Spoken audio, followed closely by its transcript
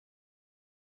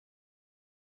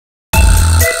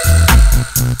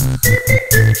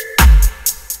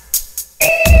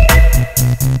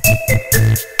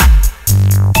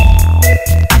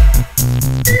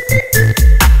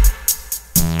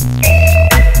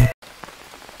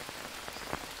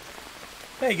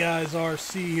Hey guys,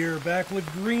 RC here, back with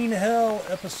Green Hell,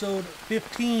 episode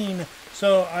 15.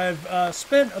 So I've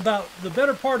spent about the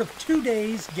better part of 2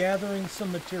 days gathering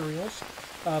some materials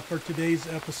for today's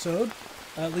episode,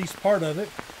 at least part of it.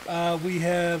 We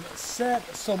have set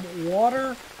some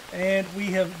water, and we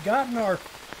have gotten our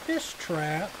fish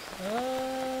trap.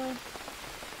 I'm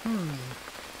going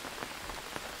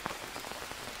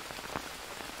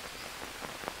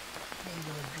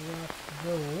to drop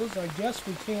those. I guess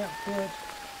we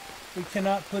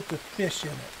cannot put the fish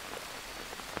in it.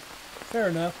 Fair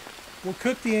enough. We'll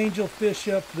cook the angel fish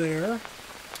up there,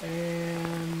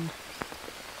 and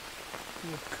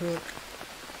we'll cook.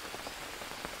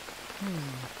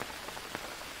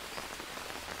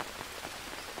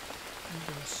 I'm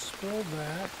going to spill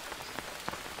that.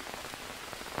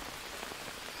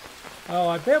 Oh,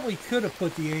 I bet we could have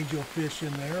put the angel fish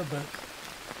in there, but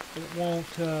it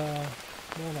won't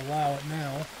allow it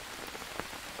now.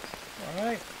 All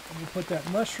right. We'll put that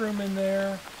mushroom in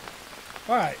there.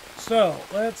 Alright, so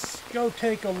let's go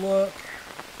take a look.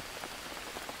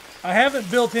 I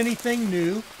haven't built anything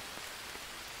new.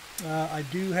 I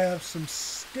do have some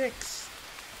sticks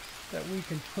that we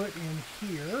can put in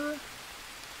here.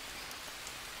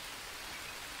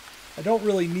 I don't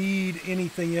really need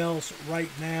anything else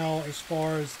right now as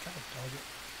far as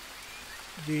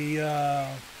the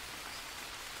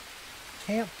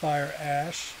campfire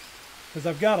ash, because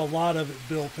I've got a lot of it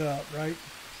built up, right?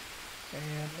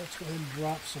 And let's go ahead and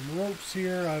drop some ropes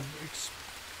here. I've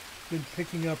been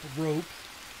picking up rope.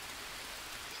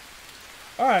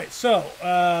 Alright, so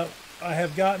I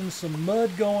have gotten some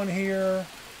mud going here.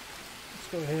 Let's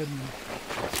go ahead and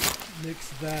mix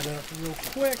that up real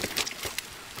quick.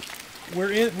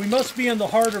 We must be in the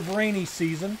heart of rainy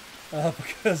season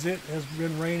because it has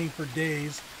been raining for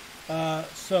days.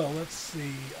 So let's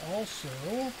see. Also,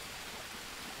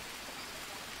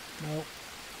 nope.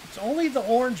 It's only the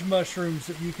orange mushrooms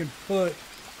that you can put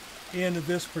into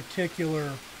this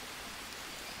particular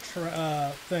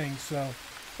thing. So,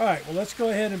 all right, well, let's go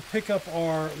ahead and pick up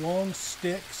our long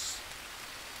sticks.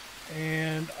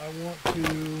 And I want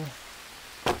to...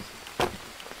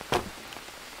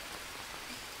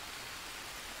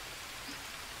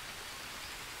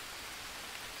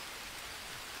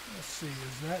 Let's see,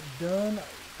 is that done?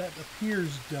 That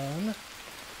appears done.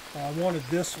 I wanted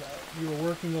this one. We were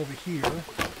working over here.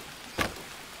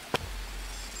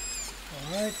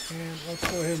 Alright, and let's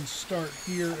go ahead and start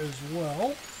here as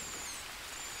well.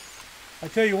 I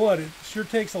tell you what, it sure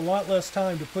takes a lot less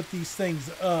time to put these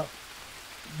things up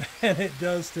than it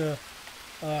does to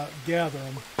gather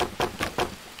them.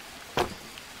 Alright,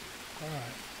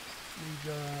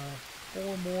 need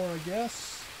 4 more, I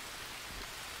guess.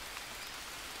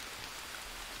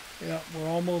 Yeah, we're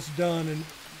almost done, and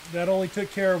that only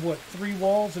took care of, what, 3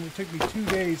 walls, and it took me 2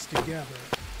 days to gather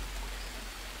it.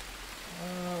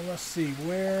 Let's see,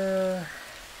 where...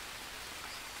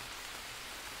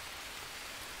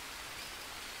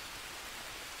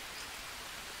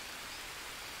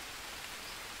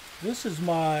 This is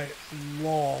my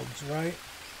logs, right?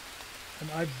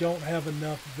 And I don't have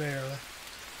enough there.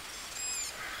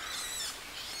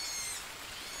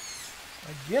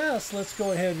 I guess let's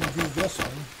go ahead and do this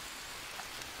one.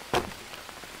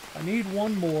 I need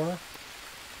one more.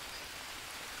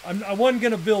 I wasn't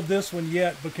going to build this one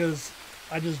yet because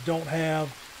I just don't have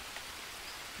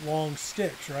long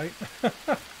sticks, right?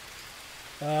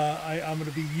 I'm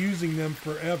going to be using them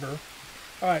forever.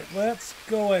 Alright, let's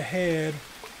go ahead.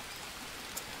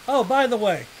 Oh, by the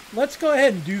way, let's go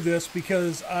ahead and do this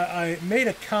because I made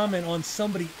a comment on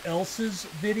somebody else's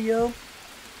video,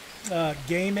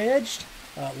 Game Edged,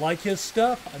 like his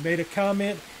stuff. I made a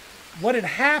comment. What had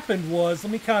happened was,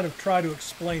 let me kind of try to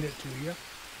explain it to you.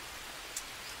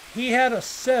 He had a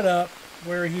setup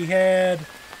where he had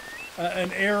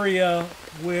an area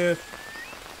with,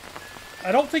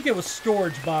 I don't think it was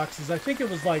storage boxes. I think it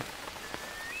was like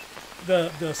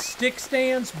the stick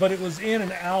stands, but it was in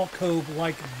an alcove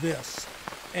like this.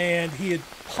 And he had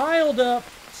piled up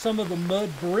some of the mud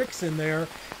bricks in there,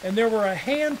 and there were a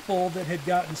handful that had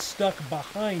gotten stuck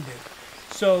behind it.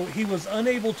 So he was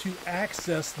unable to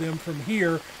access them from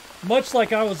here, much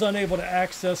like I was unable to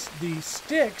access the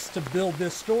sticks to build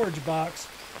this storage box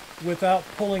without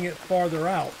pulling it farther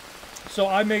out. So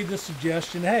I made the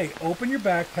suggestion, hey, open your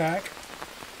backpack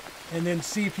and then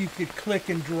see if you could click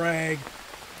and drag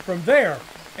from there.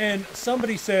 And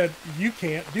somebody said, you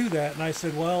can't do that. And I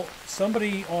said, well,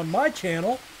 somebody on my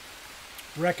channel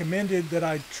recommended that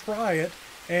I try it,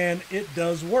 and it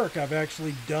does work. I've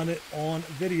actually done it on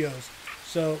videos.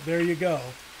 So there you go.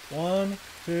 1,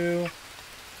 2,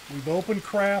 we've opened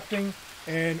crafting,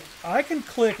 and I can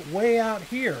click way out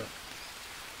here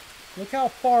Look how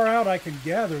far out I can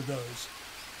gather those.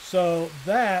 So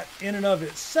that, in and of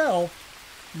itself,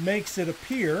 makes it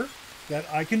appear that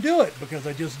I can do it because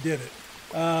I just did it.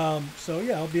 So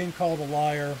yeah, being called a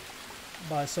liar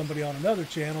by somebody on another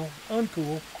channel,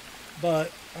 uncool.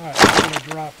 But, alright, I'm going to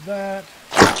drop that.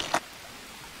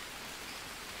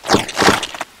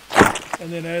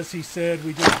 And then as he said,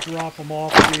 we just drop them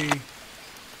off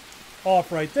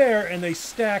right there, and they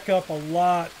stack up a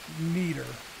lot neater.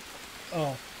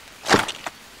 Oh.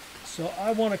 So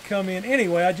I want to come in.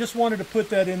 Anyway, I just wanted to put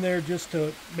that in there just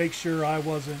to make sure I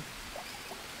wasn't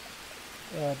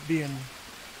being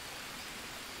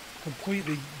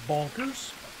completely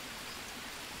bonkers.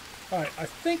 Alright, I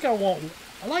think I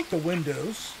like the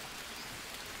windows.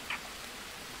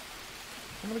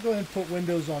 I'm going to go ahead and put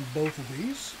windows on both of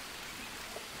these.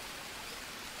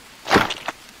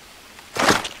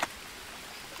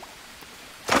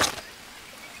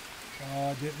 Oh,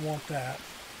 I didn't want that.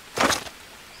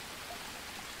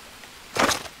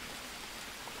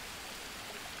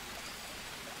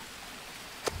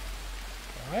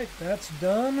 Alright, that's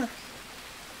done.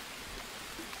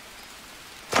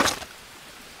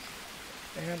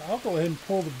 And I'll go ahead and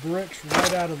pull the bricks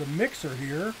right out of the mixer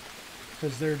here,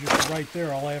 because they're just right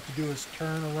there. All I have to do is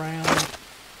turn around.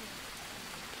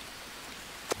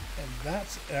 And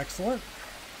that's excellent.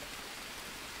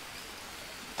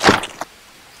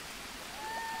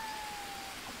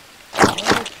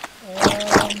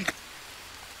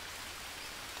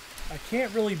 I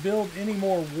can't really build any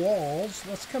more walls.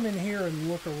 Let's come in here and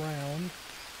look around.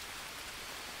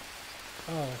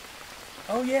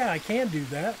 Oh yeah, I can do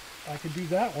that. I can do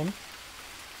that one.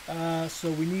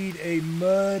 So we need a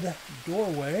mud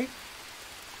doorway.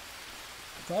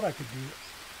 I thought I could do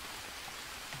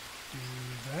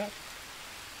that.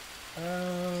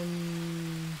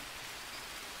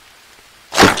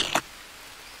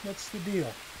 What's the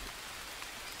deal?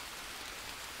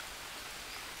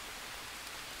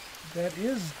 That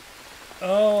is...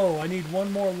 Oh, I need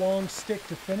one more long stick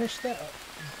to finish that.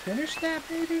 Finish that,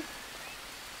 maybe?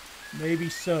 Maybe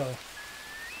so.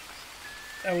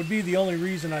 That would be the only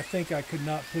reason I think I could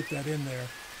not put that in there.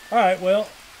 Alright, well,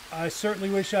 I certainly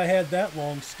wish I had that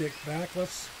long stick back.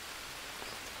 Let's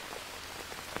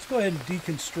go ahead and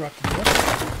deconstruct this.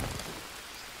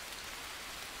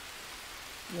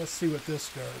 Let's see what this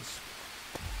does.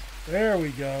 There we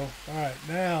go. Alright,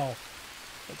 now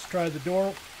let's try the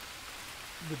doorway.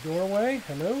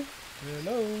 Hello?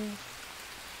 Hello?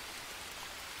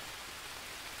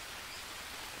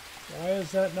 Why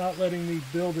is that not letting me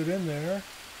build it in there?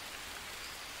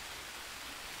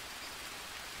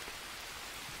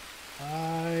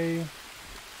 I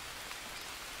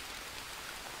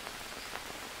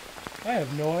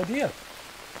have no idea.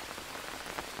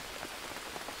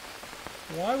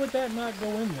 Why would that not go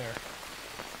in there?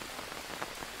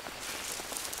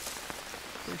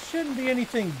 There shouldn't be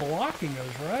anything blocking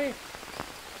us, right?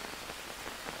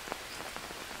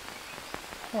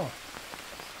 Huh.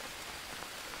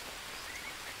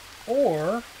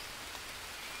 Or...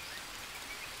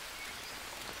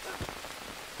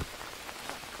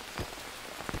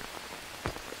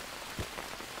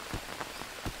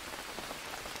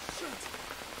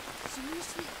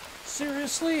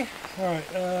 Seriously?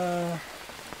 Alright,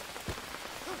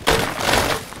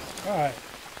 Alright.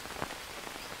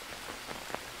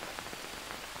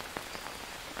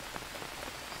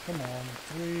 Come on,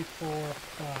 3, 4,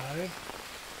 5.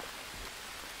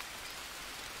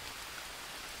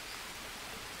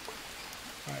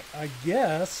 Alright, I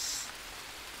guess...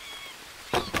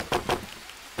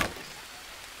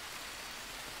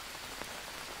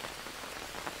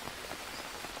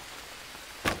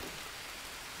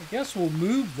 we'll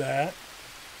move that.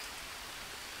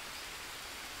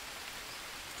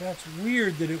 That's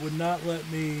weird that it would not let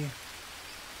me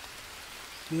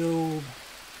build.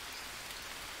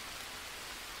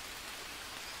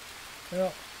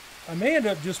 Well, I may end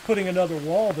up just putting another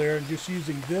wall there and just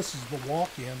using this as the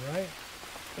walk-in, right?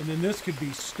 And then this could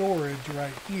be storage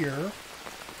right here.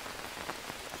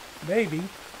 Maybe.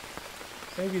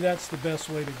 Maybe that's the best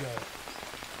way to go.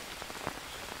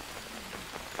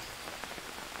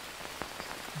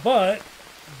 But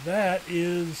that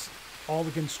is all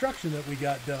the construction that we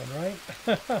got done, right?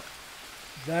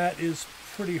 That is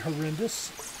pretty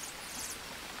horrendous.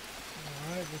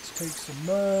 All right, let's take some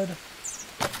mud.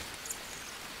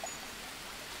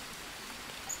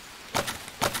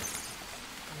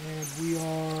 And we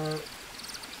are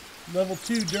level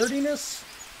 2 dirtiness.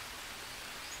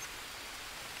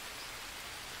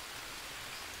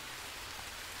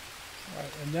 All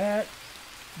right, and that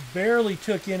barely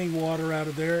took any water out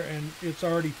of there, and it's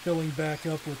already filling back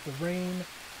up with the rain.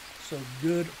 so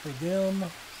good for them.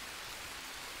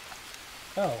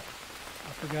 Oh,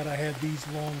 I forgot I had these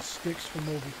long sticks from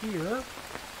over here.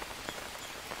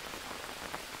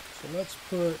 So let's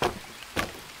put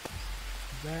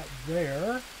that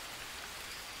there.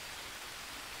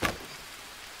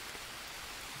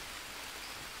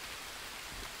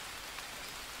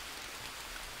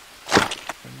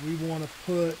 And we want to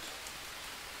put,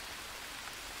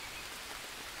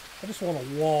 I just want a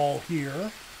wall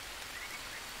here.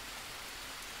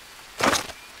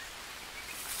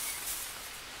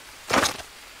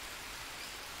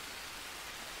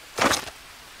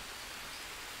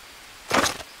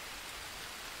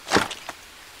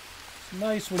 It's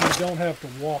nice when you don't have to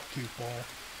walk too far.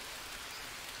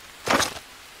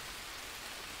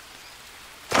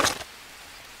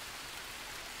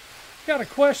 Got a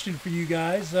question for you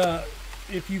guys.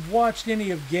 If you've watched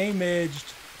any of Game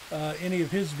Edged, any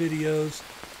of his videos,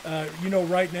 you know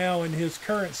right now in his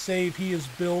current save he is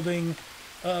building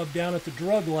down at the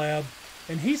drug lab,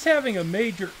 and he's having a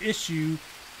major issue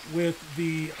with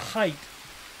the height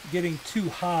getting too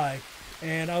high.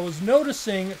 And I was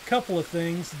noticing a couple of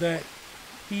things, that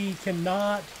he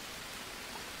cannot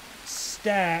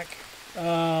stack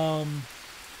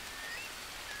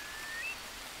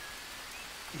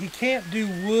he can't do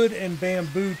wood and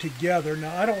bamboo together.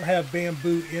 Now, I don't have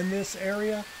bamboo in this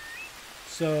area,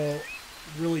 so it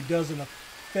really doesn't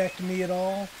affect me at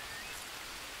all.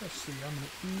 Let's see, I'm going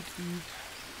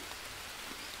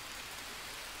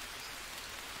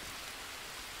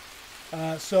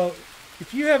to eat. So,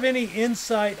 if you have any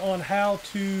insight on how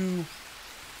to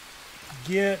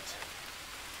get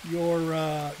your,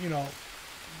 you know,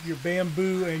 your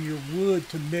bamboo and your wood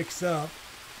to mix up,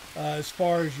 as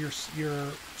far as your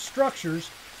structures,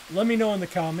 let me know in the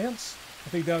comments. I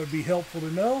think that would be helpful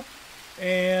to know.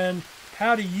 And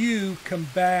how do you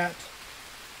combat,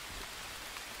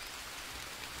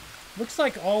 looks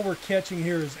like all we're catching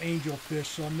here is angelfish,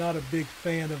 so I'm not a big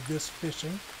fan of this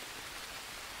fishing.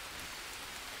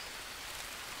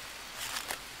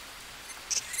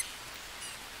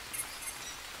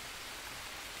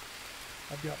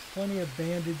 I've got plenty of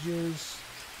bandages.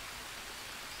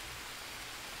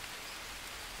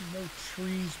 No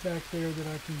trees back there that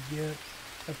I can get.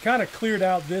 I've kind of cleared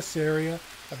out this area.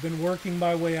 I've been working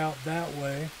my way out that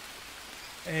way.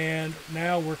 And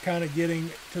now we're kind of getting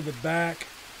to the back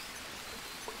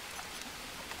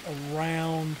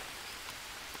around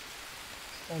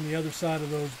on the other side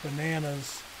of those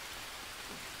bananas.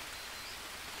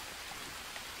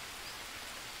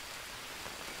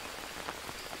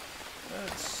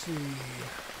 Let's see.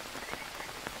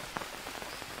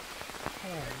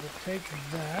 Alright, we'll take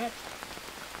that.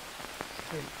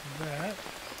 Take that.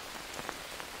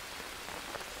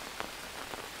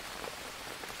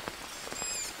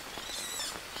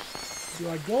 Do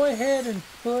I go ahead and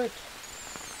put...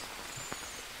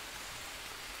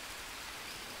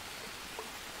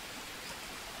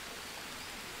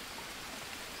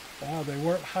 Wow, they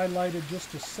weren't highlighted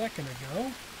just a second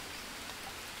ago.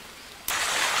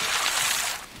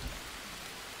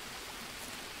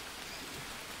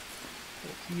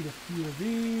 We'll eat a few of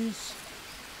these.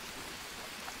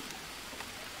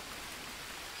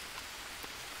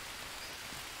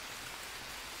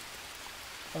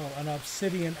 Oh, an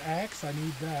obsidian axe, I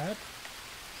need that.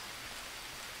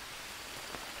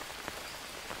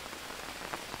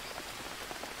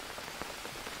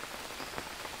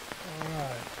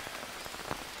 Alright.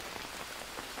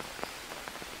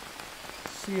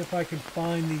 See if I can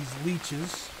find these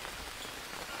leeches.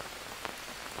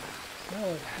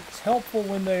 Well, it's helpful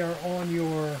when they are on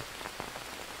your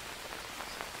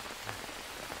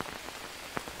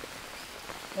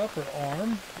upper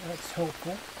arm. That's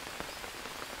helpful.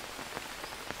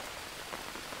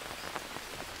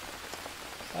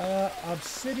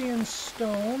 Obsidian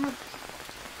stone.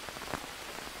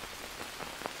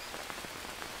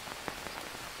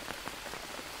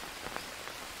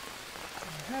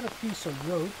 I had a piece of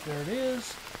rope. There it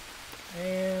is.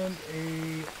 And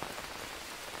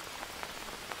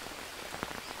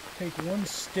take one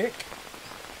stick.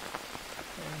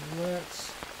 And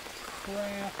let's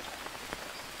craft.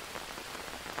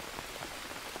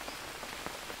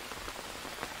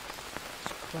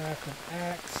 Let's craft an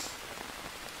axe.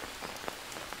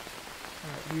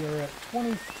 Alright, we are at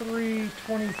 23,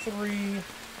 23,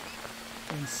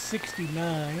 and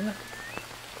 69.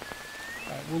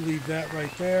 Alright, we'll leave that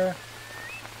right there.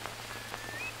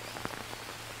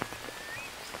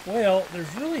 Well,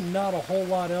 there's really not a whole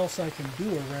lot else I can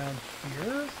do around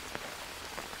here.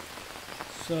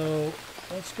 So,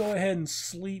 let's go ahead and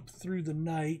sleep through the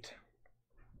night.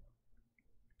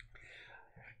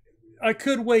 I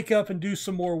could wake up and do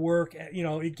some more work. You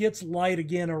know, it gets light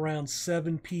again around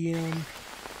 7 p.m.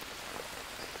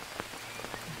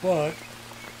 But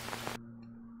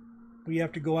we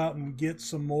have to go out and get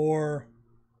some more.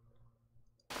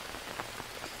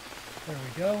 There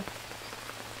we go.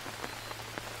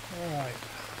 All right.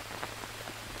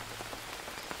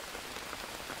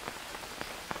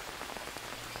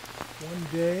 One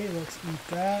day, let's eat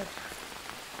that.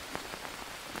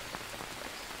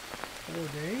 4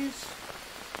 days.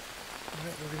 All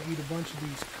right, we're going to eat a bunch of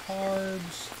these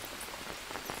carbs.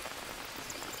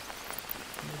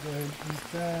 We'll go ahead and eat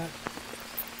that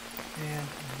and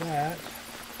that.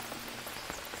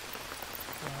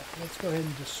 Let's go ahead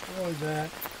and destroy that.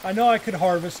 I know I could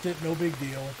harvest it, no big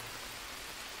deal.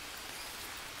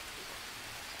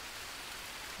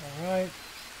 All right,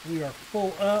 we are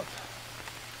full up.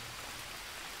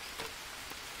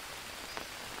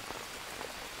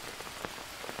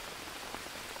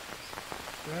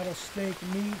 Rattlesnake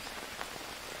meat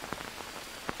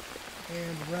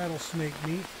and rattlesnake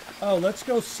meat. Oh, let's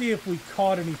go see if we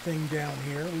caught anything down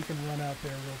here. We can run out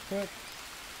there real quick.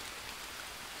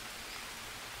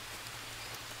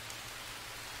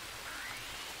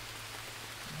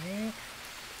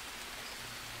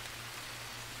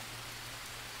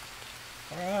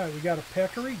 All right, we got a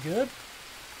peccary, good.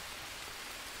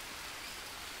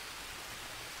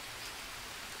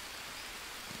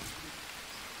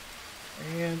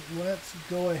 And let's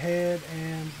go ahead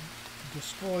and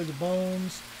destroy the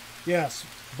bones. Yes,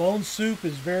 bone soup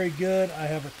is very good. I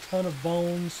have a ton of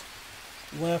bones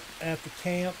left at the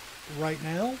camp right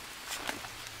now.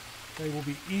 They will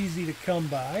be easy to come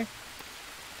by.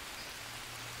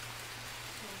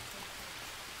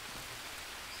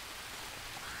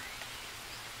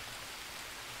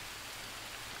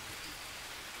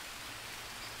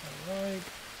 All right.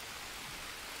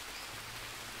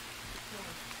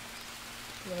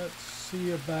 Let's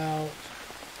see about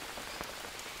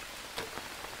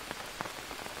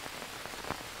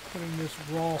putting this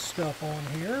raw stuff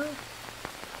on here.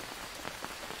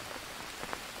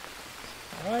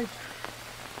 All right.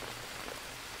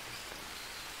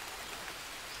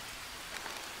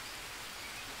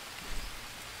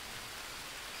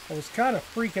 I was kind of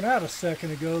freaking out a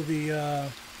second ago.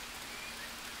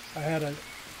 I had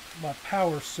my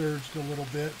power surged a little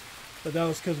bit, but that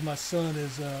was because my son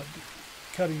is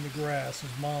cutting the grass.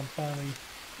 His mom finally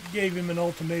gave him an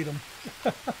ultimatum.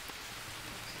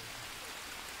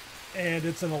 And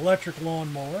it's an electric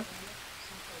lawnmower.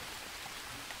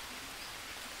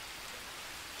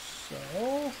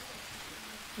 So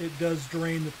it does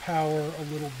drain the power a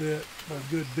little bit, or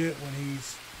a good bit, when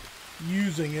he's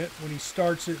using it, when he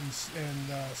starts it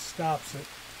and stops it.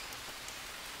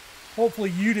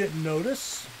 Hopefully you didn't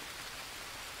notice.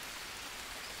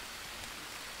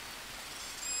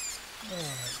 All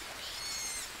right.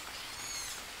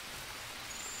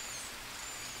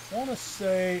 I want to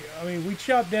say, I mean, we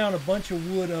chopped down a bunch of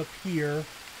wood up here.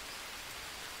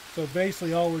 So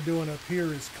basically all we're doing up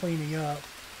here is cleaning up.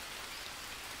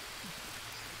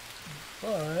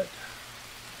 But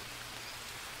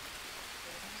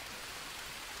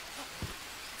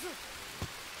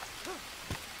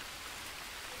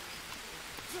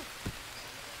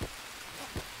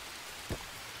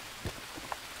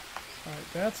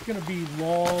that's going to be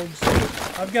logs.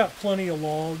 I've got plenty of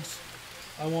logs.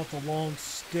 I want the long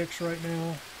sticks right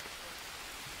now.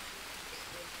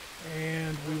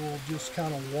 And we will just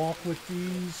kind of walk with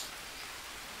these.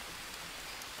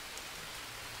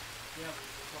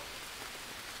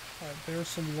 All right, there's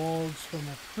some logs from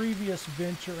a previous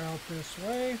venture out this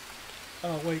way.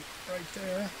 Oh, wait, right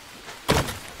there.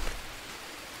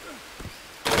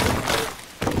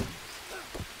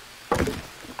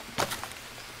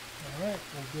 Alright,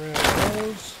 we'll grab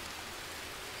those,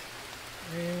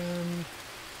 and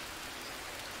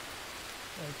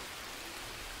right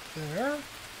there.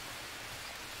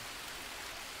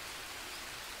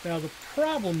 Now the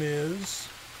problem is,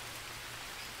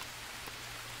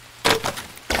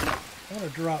 I want to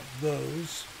drop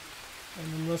those,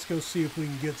 and then let's go see if we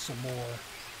can get some more.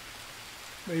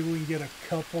 Maybe we can get a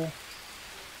couple.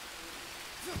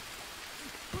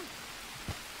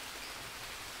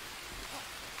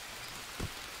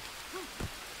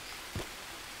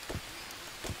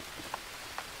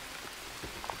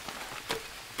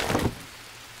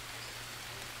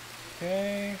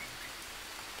 Okay.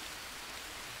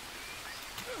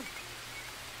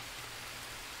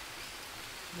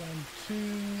 One,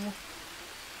 two.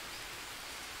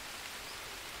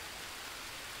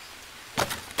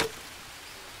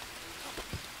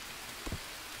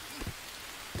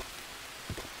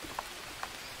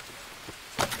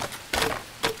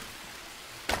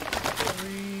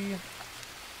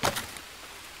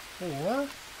 4.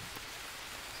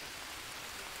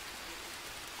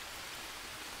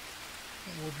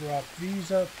 We'll drop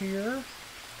these up here.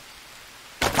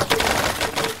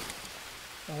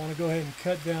 I want to go ahead and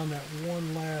cut down that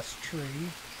one last tree.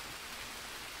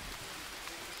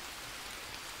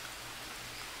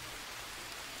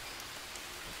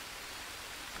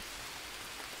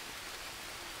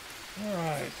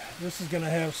 Alright, this is going to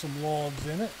have some logs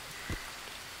in it.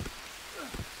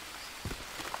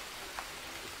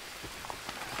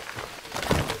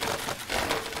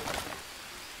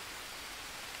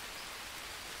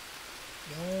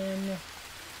 One.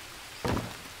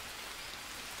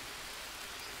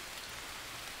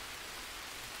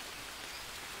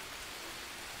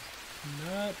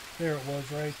 Not, there it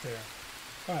was right there.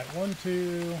 Alright, 1,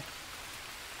 2.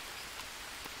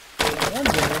 One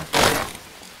there.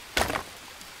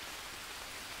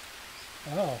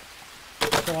 Oh,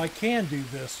 so I can do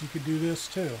this. You could do this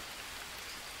too.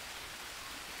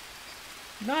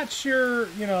 Not sure,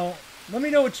 you know, let me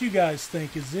know what you guys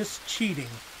think. Is this cheating?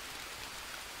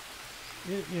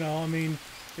 You know, I mean,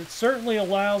 it certainly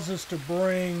allows us to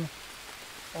bring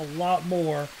a lot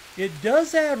more. It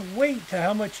does add weight to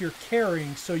how much you're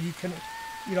carrying, so you can,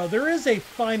 you know, there is a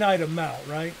finite amount,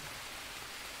 right?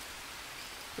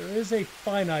 There is a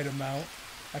finite amount.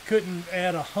 I couldn't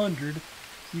add 100.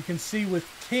 You can see with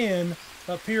 10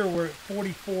 up here we're at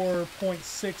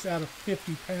 44.6 out of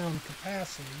 50 pound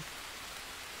capacity.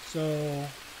 So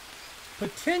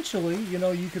potentially, you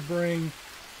know, you could bring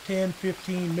 10,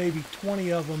 15, maybe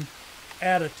 20 of them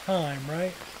at a time,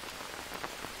 right?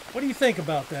 What do you think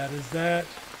about that? Is that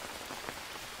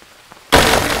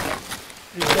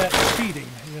cheating,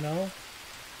 you know?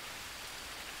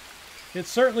 It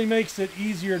certainly makes it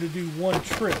easier to do one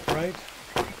trip, right?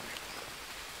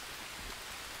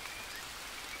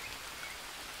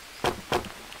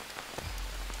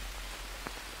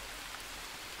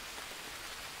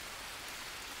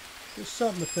 Just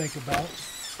something to think about.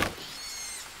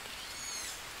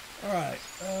 All right.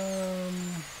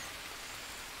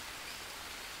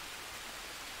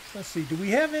 Let's see. Do we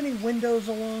have any windows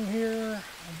along here?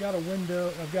 I've got a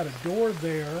window. I've got a door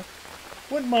there.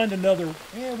 Wouldn't mind another.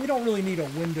 Yeah, we don't really need a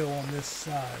window on this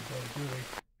side, though, do we?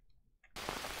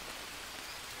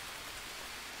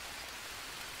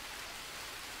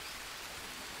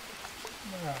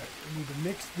 All right. We need to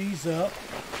mix these up.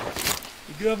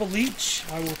 We do have a leech.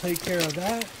 I will take care of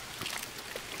that.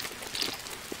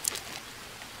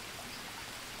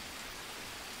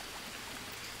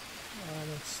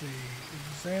 Let's see.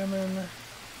 Examine.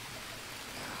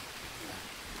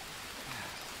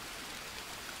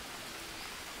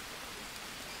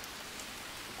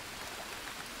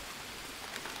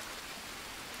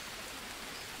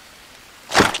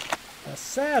 Now,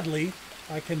 sadly,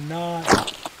 I cannot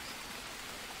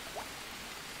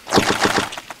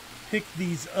pick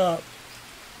these up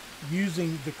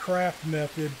using the craft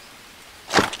method,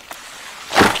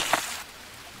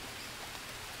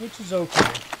 which is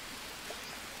okay.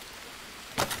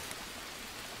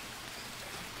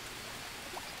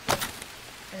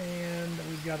 And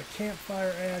we've got a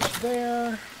campfire ash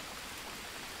there.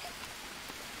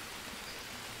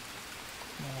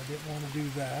 No, I didn't want to do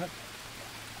that.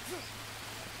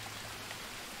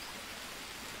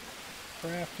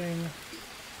 Crafting.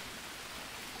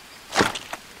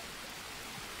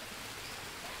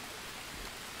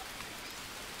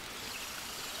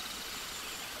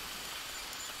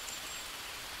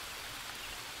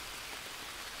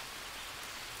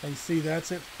 And see,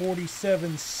 that's at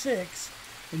 47.6,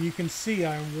 and you can see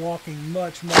I'm walking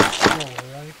much, much slower,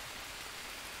 right?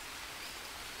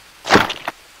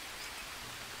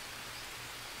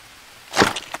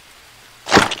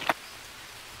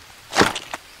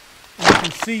 And you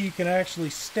can see you can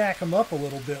actually stack them up a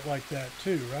little bit like that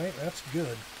too, right? That's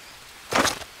good.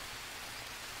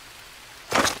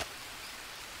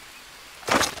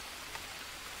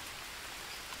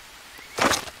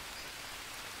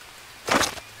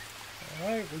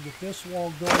 Alright, we'll get this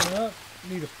wall going up.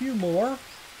 Need a few more.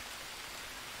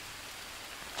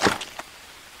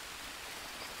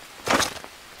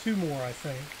 Two more, I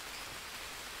think.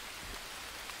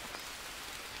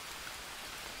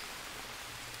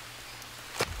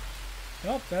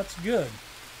 Nope, that's good.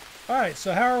 Alright,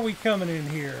 so how are we coming in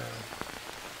here?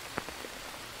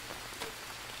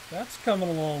 That's coming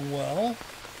along well.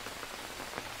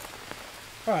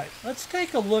 Alright, let's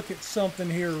take a look at something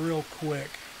here real quick.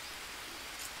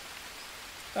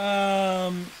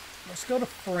 Let's go to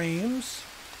frames.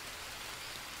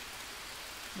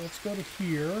 Let's go to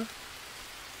here.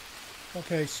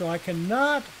 Okay, so I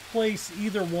cannot place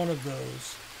either one of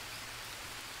those.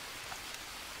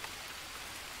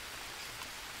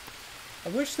 I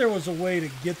wish there was a way to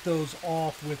get those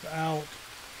off without,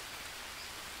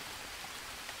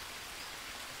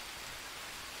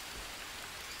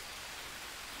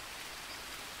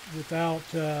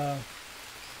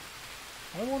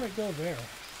 why won't it go there?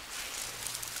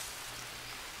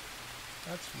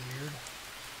 That's weird.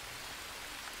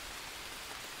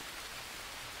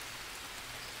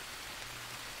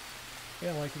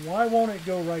 Yeah, like, why won't it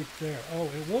go right there? Oh,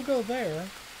 it will go there.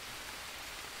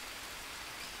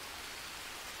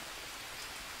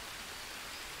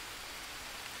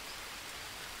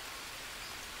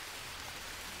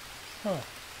 Huh.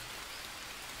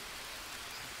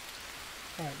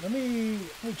 Alright, let me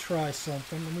try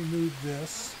something. Let me move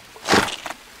this.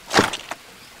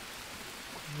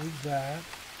 Move that.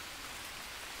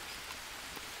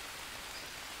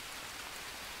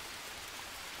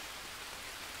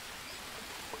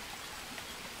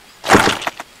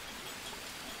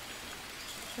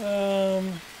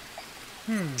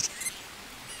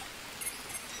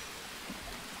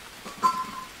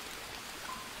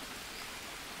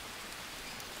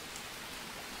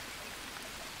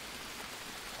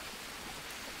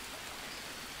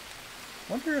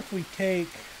 Wonder if we take,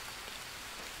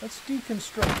 let's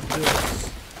deconstruct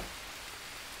this.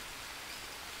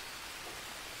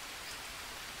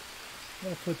 I'm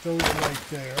going to put those right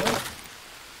there.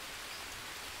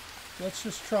 Let's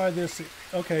just try this.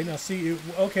 Okay, now see,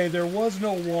 okay, there was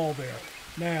no wall there.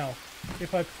 Now,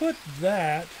 if I put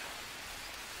that,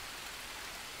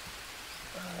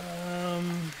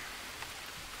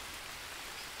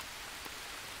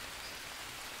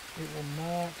 it will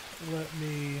not let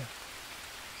me.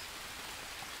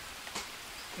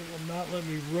 It will not let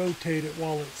me rotate it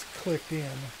while it's clicked in.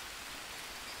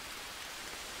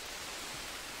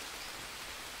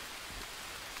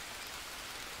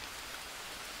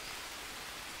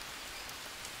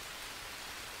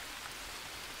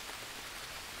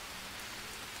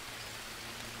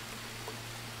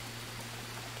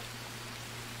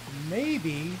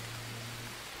 Maybe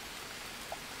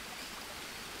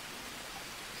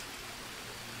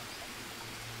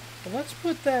well, let's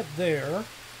put that there.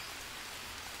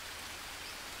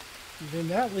 Then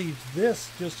that leaves this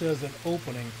just as an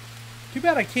opening. Too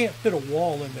bad I can't fit a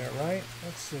wall in there, right?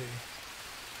 Let's see.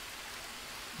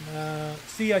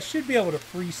 See, I should be able to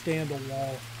freestand a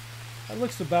wall. That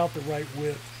looks about the right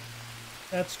width.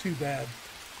 That's too bad.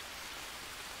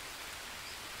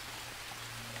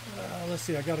 Let's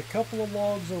see, I got a couple of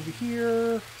logs over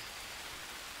here.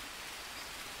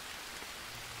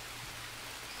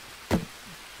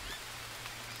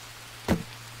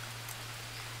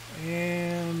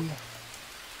 And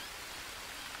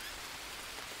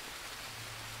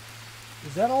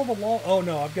is that all the log? Oh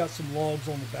no, I've got some logs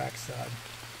on the back side.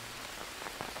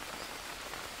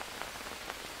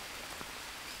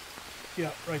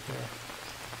 Yeah, right there.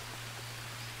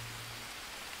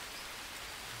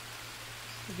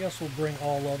 I guess we'll bring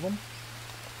all of them.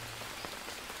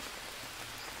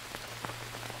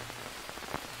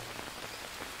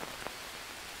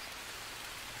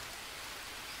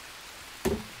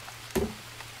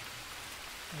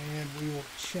 And we will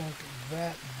chunk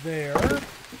that there.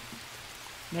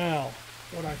 Now,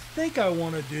 what I think I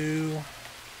want to do...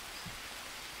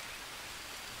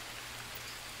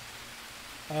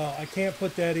 I can't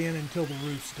put that in until the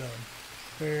roof's done.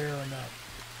 Fair enough.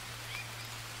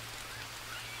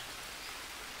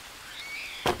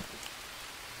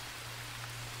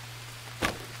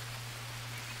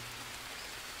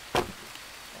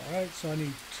 Alright, so I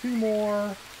need 2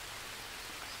 more.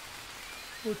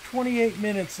 We're 28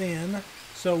 minutes in,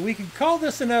 so we can call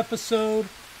this an episode.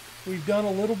 We've done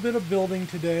a little bit of building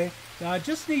today. Now I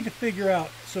just need to figure out,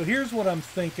 so here's what I'm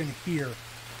thinking here.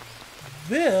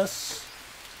 This,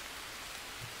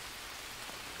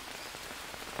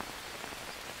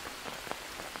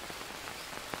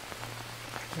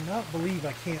 I cannot believe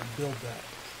I can't build that.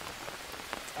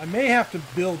 I may have to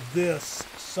build this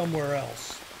somewhere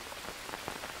else.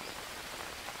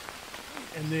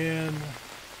 And then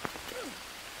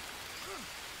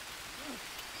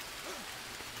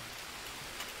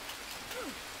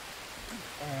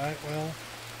alright, well,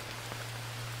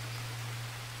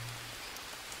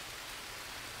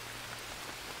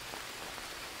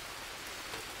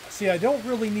 see, I don't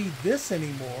really need this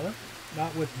anymore,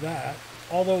 not with that,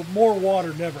 although more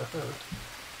water never hurt.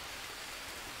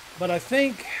 But I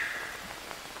think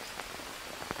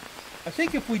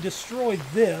if we destroy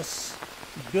this,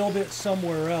 build it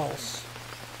somewhere else,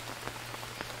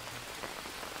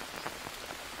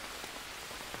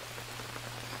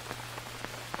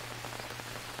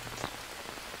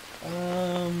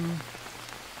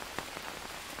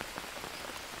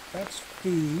 that's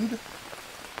food.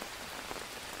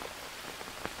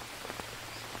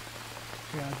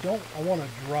 Yeah, I want a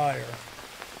dryer.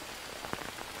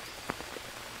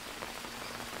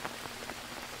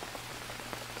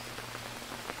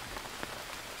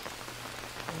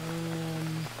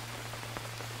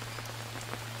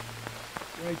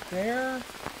 Right there.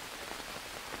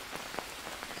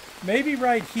 Maybe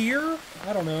right here.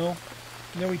 I don't know.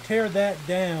 And then we tear that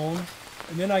down,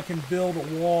 and then I can build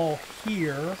a wall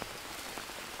here.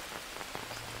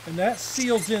 And that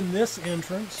seals in this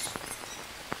entrance.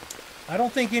 I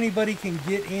don't think anybody can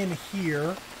get in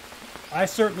here. I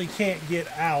certainly can't get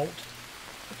out.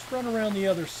 Let's run around the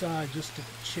other side just to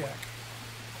check.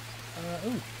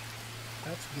 Ooh,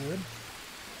 that's good.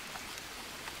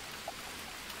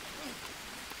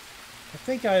 I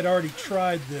think I had already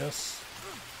tried this.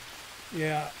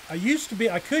 Yeah, I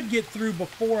could get through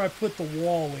before I put the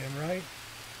wall in, right?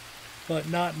 But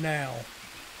not now.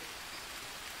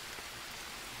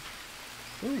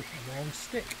 Ooh, a long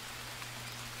stick.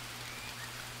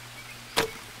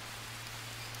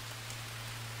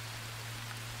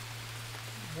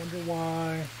 Wonder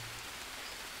why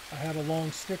I had a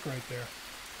long stick right there.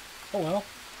 Oh well,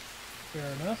 fair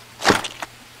enough.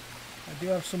 I do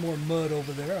have some more mud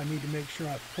over there. I need to make sure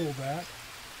I pull that.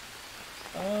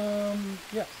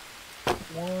 Yeah.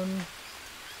 One.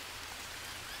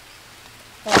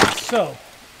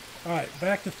 Alright,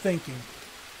 back to thinking.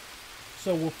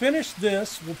 So we'll finish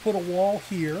this. We'll put a wall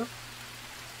here. We'll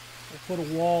put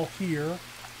a wall here.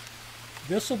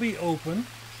 This will be open.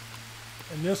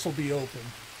 And this will be open.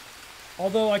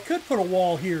 Although I could put a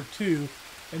wall here too.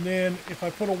 And then if I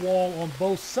put a wall on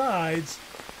both sides,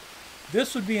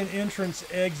 this would be an entrance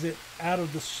exit out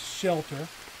of the shelter.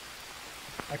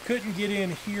 I couldn't get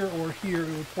in here or here.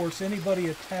 It would force anybody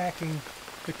attacking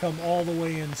to come all the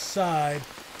way inside.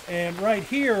 And right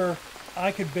here,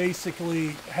 I could basically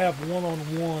have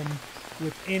one-on-one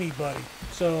with anybody.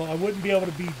 So I wouldn't be able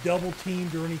to be double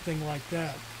teamed or anything like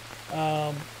that.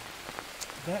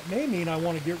 That may mean I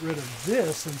want to get rid of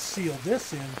this and seal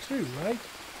this in too, right?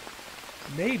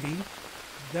 Maybe.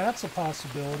 That's a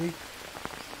possibility.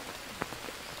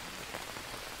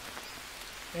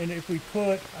 And if we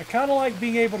put, I kind of like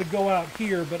being able to go out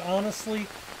here, but honestly,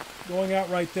 going out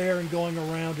right there and going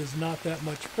around is not that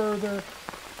much further.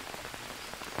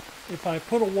 If I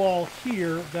put a wall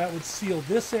here, that would seal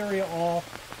this area off.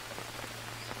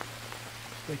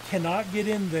 They cannot get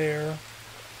in there.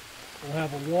 We'll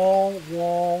have a wall,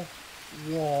 wall,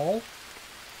 wall.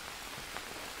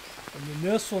 And then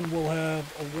this one will have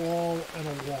a wall and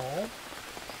a wall. In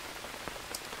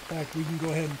fact, we can go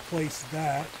ahead and place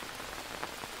that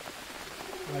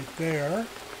right there.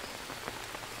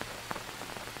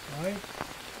 Right?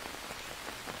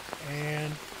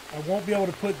 And I won't be able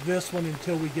to put this one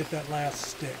until we get that last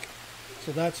stick.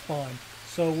 So that's fine.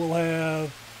 So we'll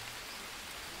have,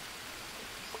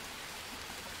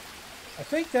 I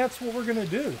think that's what we're going to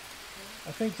do.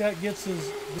 I think that gets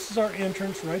us, this is our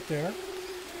entrance right there.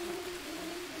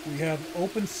 We have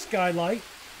open skylight.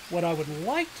 What I would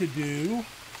like to do,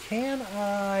 can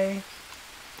I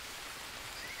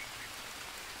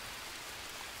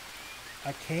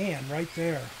can right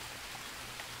there.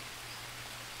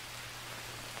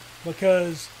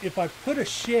 Because if I put a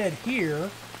shed here,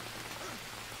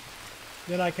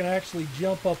 then I can actually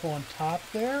jump up on top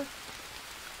there.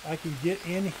 I can get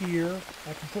in here.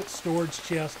 I can put storage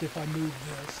chest if I move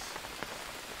this.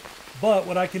 But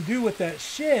what I can do with that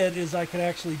shed is I can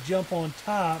actually jump on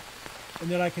top, and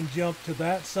then I can jump to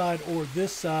that side or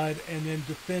this side and then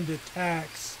defend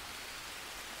attacks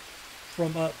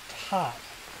from up top.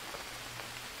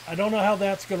 I don't know how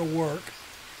that's going to work,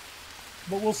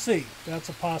 but we'll see. That's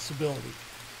a possibility.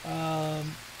 All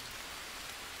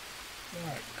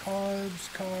right,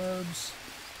 carbs.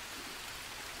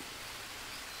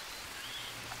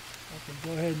 I can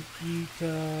go ahead and eat.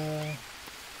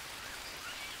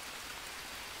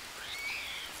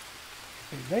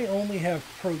 Okay, they only have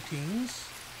proteins.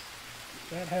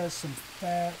 That has some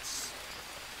fats.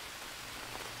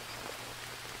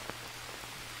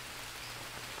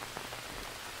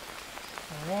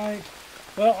 All right.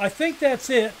 Well, I think that's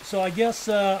it. So I guess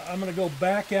I'm going to go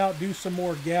back out, do some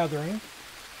more gathering,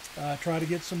 try to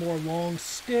get some more long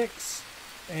sticks,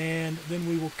 and then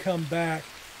we will come back.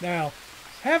 Now,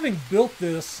 having built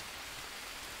this,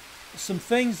 some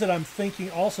things that I'm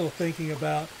also thinking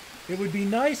about, it would be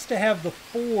nice to have the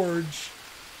forge,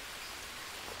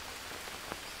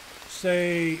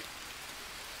 say,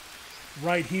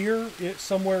 right here,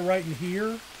 somewhere right in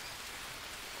here.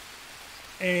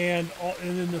 And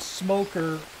then the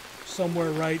smoker somewhere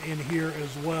right in here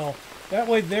as well. That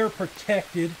way they're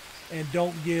protected and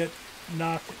don't get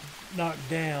knocked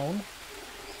down.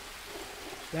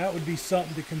 that would be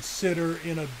something to consider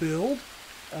in a build.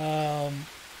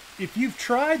 If you've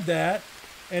tried that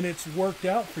and it's worked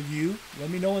out for you, let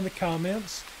me know in the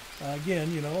comments.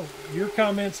 Again, you know, your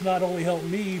comments not only help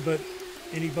me, but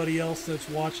anybody else that's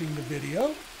watching the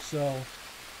video. So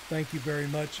thank you very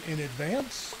much in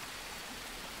advance.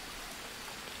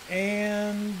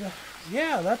 And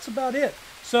yeah, that's about it.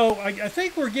 So I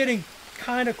think we're getting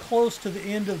kind of close to the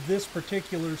end of this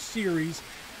particular series.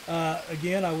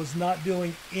 Again, I was not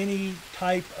doing any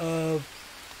type of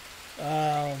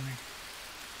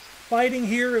fighting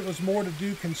here. It was more to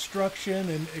do construction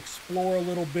and explore a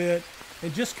little bit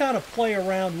and just kind of play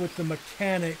around with the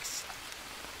mechanics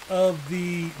of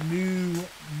the new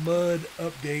mud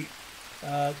update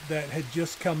that had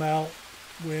just come out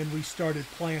when we started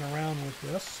playing around with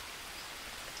this.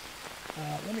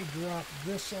 Let me drop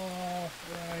this off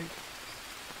right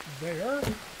there.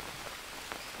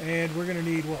 And we're going to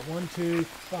need, what, 1, 2,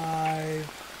 5,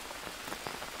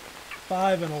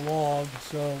 5 and a log.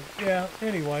 So, yeah,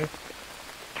 anyway.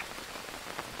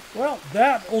 Well,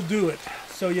 that will do it.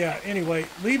 So, yeah, anyway,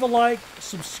 leave a like,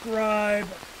 subscribe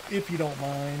if you don't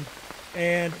mind.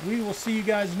 And we will see you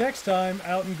guys next time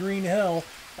out in Green Hell.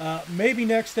 Maybe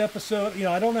next episode, you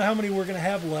know, I don't know how many we're going to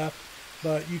have left,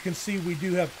 but you can see we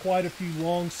do have quite a few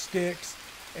long sticks.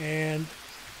 And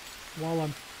while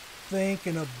I'm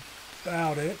thinking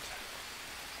about it,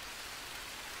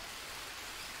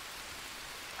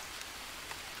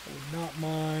 I would not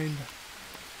mind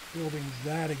building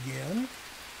that again.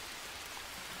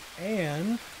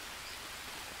 And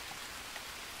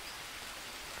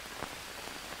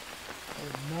I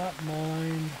would not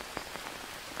mind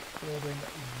building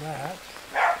that.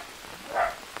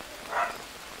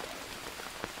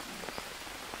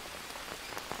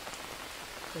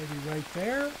 Maybe right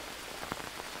there.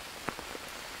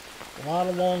 A lot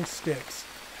of long sticks.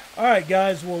 All right,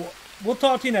 guys. We'll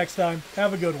talk to you next time.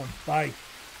 Have a good one. Bye.